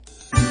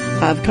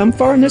I've come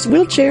far in this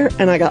wheelchair,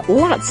 and I got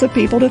lots of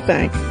people to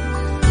thank.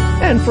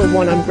 And for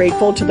one, I'm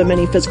grateful to the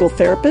many physical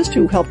therapists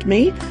who helped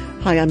me.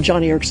 Hi, I'm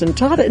Joni Eareckson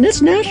Tada, and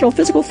it's National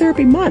Physical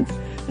Therapy Month.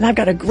 And I've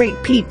got a great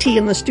PT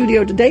in the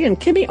studio today, and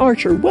Kimmy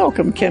Archer.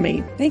 Welcome,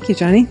 Kimmy. Thank you,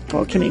 Johnny.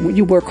 Well, Kimmy,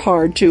 you work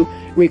hard to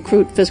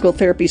recruit physical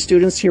therapy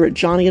students here at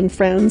Joni and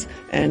Friends,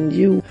 and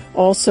you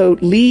also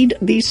lead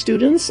these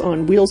students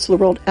on Wheels to the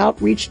World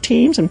outreach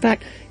teams. In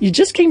fact, you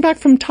just came back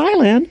from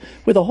Thailand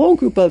with a whole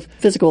group of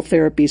physical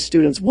therapy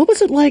students. What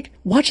was it like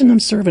watching them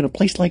serve in a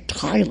place like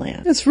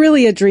Thailand? It's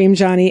really a dream,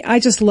 Johnny. I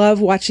just love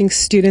watching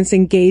students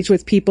engage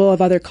with people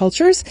of other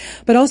cultures,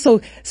 but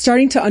also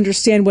starting to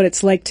understand what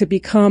it's like to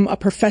become a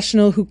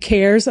professional who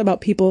cares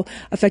about people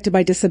affected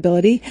by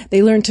disability.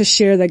 They learn to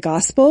share the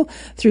gospel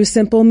through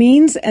simple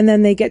means, and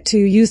then they get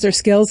to use their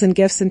skills and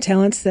gifts and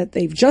talents that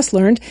they've just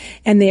learned,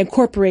 and they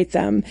incorporate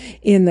them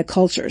in the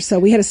culture. So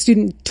we had a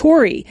student,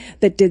 Tori,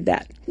 that did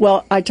that.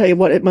 Well, I tell you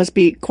what, it must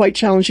be quite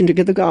challenging to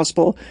give the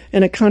gospel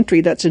in a country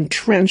that's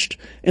entrenched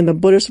in the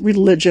Buddhist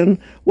religion.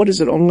 What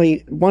is it, only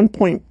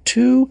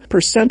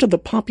 1.2% of the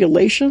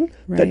population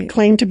that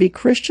claim to be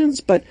Christians?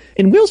 But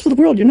in Wheels for the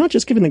World, you're not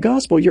just giving the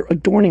gospel, you're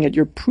adorning it,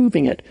 you're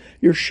proving it,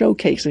 you're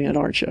showcasing it,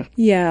 aren't you?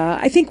 Yeah,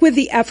 I think with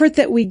the effort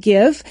that we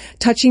give,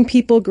 touching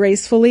people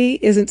gracefully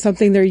isn't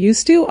something they're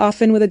used to,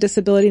 often with a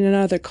disability in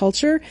another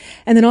culture.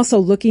 And then also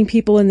looking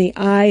people in the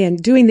eye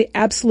and doing the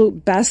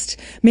absolute best,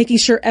 making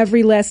sure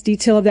every last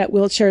detail of that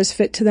wheelchair is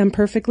fit to them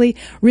perfectly,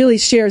 really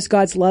shares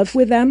God's love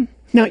with them.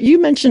 Now,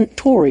 you mentioned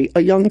Tori,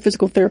 a young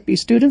physical therapy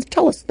student.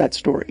 Tell us that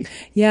story.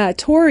 Yeah,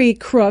 Tori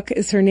Crook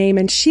is her name,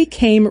 and she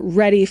came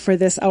ready for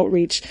this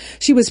outreach.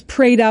 She was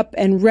prayed up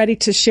and ready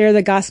to share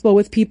the gospel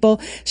with people.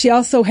 She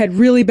also had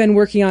really been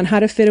working on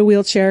how to fit a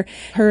wheelchair,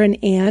 her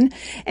and Anne.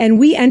 And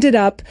we ended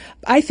up,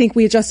 I think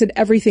we adjusted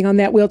everything on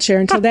that wheelchair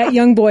until that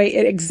young boy,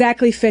 it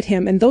exactly fit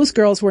him. And those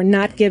girls were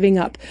not giving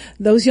up.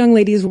 Those young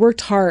ladies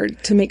worked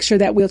hard to make sure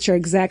that wheelchair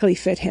exactly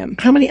fit him.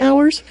 How many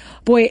hours?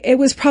 Boy, it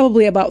was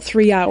probably about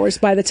 3 hours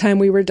by the time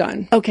we were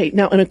done. Okay,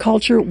 now in a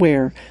culture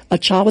where a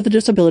child with a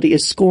disability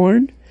is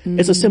scorned,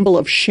 is a symbol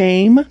of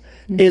shame,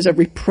 is a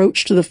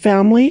reproach to the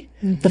family,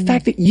 the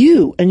fact that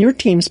you and your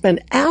team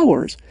spend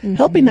hours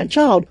helping that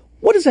child,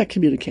 what does that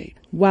communicate?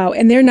 Wow,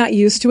 and they're not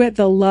used to it.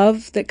 The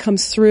love that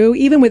comes through,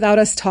 even without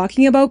us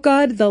talking about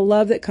God, the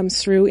love that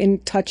comes through in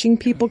touching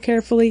people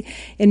carefully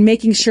and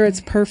making sure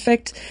it's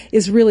perfect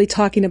is really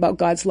talking about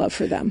God's love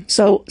for them.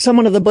 So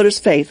someone of the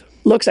Buddhist faith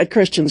looks at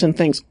Christians and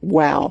thinks,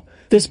 wow,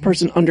 this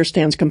person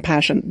understands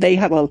compassion. They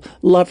have a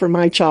love for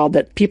my child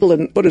that people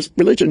in Buddhist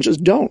religion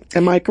just don't.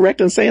 Am I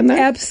correct in saying that?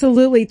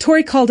 Absolutely.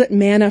 Tori called it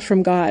manna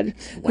from God.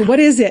 Wow. What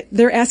is it?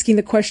 They're asking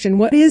the question,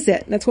 what is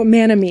it? That's what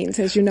manna means,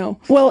 as you know.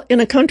 Well, in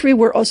a country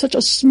where such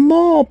a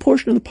small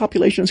portion of the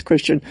population is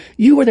Christian,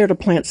 you were there to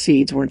plant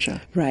seeds, weren't you?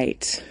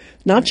 Right.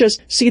 Not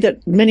just see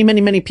that many, many,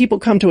 many people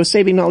come to a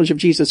saving knowledge of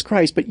Jesus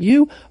Christ, but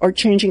you are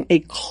changing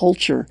a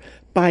culture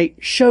by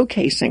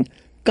showcasing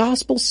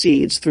gospel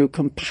seeds through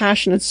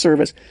compassionate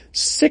service.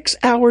 6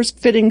 hours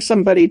fitting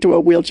somebody to a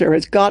wheelchair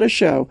has got to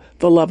show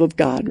the love of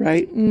God,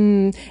 right?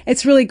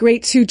 It's really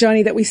great too,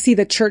 Johnny, that we see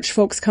the church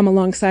folks come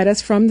alongside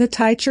us from the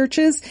Thai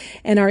churches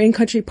and our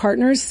in-country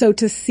partners. So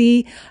to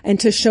see and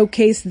to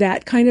showcase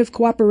that kind of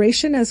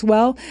cooperation as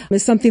well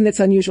is something that's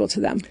unusual to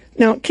them.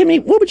 Now,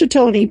 Kimmy, what would you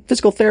tell any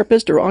physical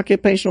therapist or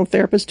occupational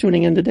therapist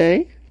tuning in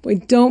today? We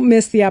don't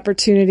miss the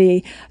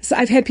opportunity. So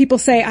I've had people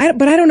say,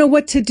 but I don't know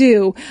what to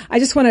do. I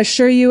just want to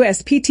assure you,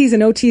 as PTs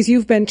and OTs,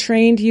 you've been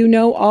trained. You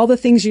know all the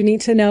things you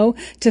need to know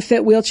to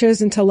fit wheelchairs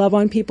and to love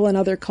on people in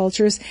other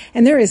cultures.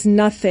 And there is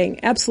nothing,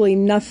 absolutely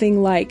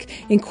nothing like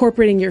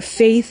incorporating your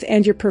faith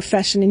and your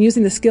profession and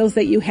using the skills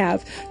that you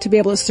have to be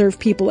able to serve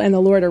people and the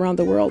Lord around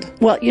the world.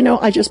 Well,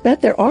 I just bet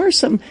there are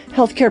some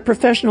healthcare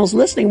professionals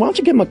listening. Why don't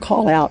you give them a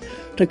call out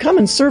to come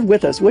and serve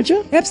with us, would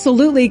you?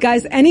 Absolutely,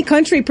 guys. Any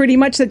country pretty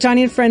much that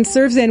Joni and Friends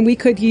serves in, we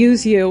could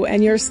use you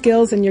and your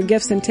skills and your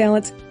gifts and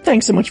talents.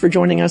 Thanks so much for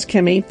joining us,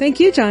 Kimmy. Thank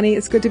you, Joni.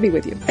 It's good to be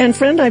with you. And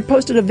friend, I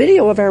posted a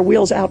video of our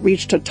Wheels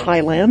outreach to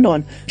Thailand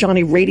on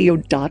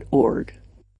JoniRadio.org.